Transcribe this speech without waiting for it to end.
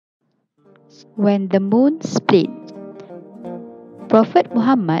When the moon split. Prophet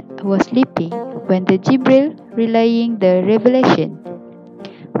Muhammad was sleeping when the Jibril relaying the revelation.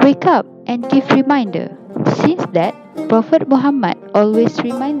 Wake up and give reminder. Since that, Prophet Muhammad always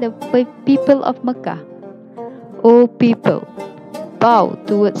remind the people of Mecca, O people, bow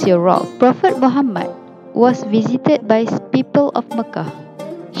towards your Rob. Prophet Muhammad was visited by people of Mecca.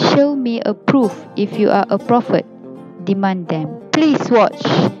 Show me a proof if you are a prophet, demand them. Please watch,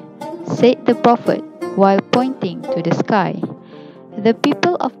 said the prophet while pointing to the sky. The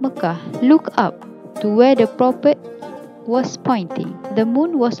people of Mecca looked up to where the prophet was pointing. The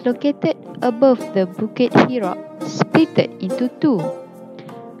moon was located above the Bukit Hira, splitted into two.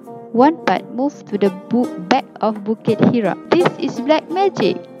 One part moved to the back of Bukit Hira. This is black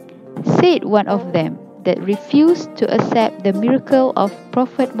magic, said one of them that refused to accept the miracle of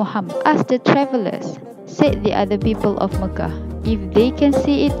Prophet Muhammad. Ask the travelers, said the other people of Mecca. If they can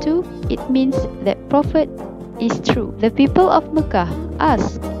see it too, it means that Prophet is true. The people of Mecca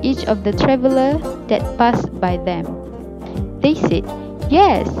asked each of the traveler that passed by them. They said,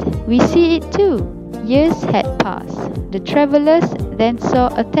 yes, we see it too. Years had passed. The travelers then saw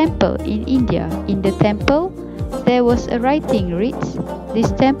a temple in India. In the temple, there was a writing reads,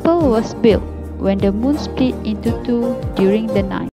 this temple was built when the moon split into two during the night.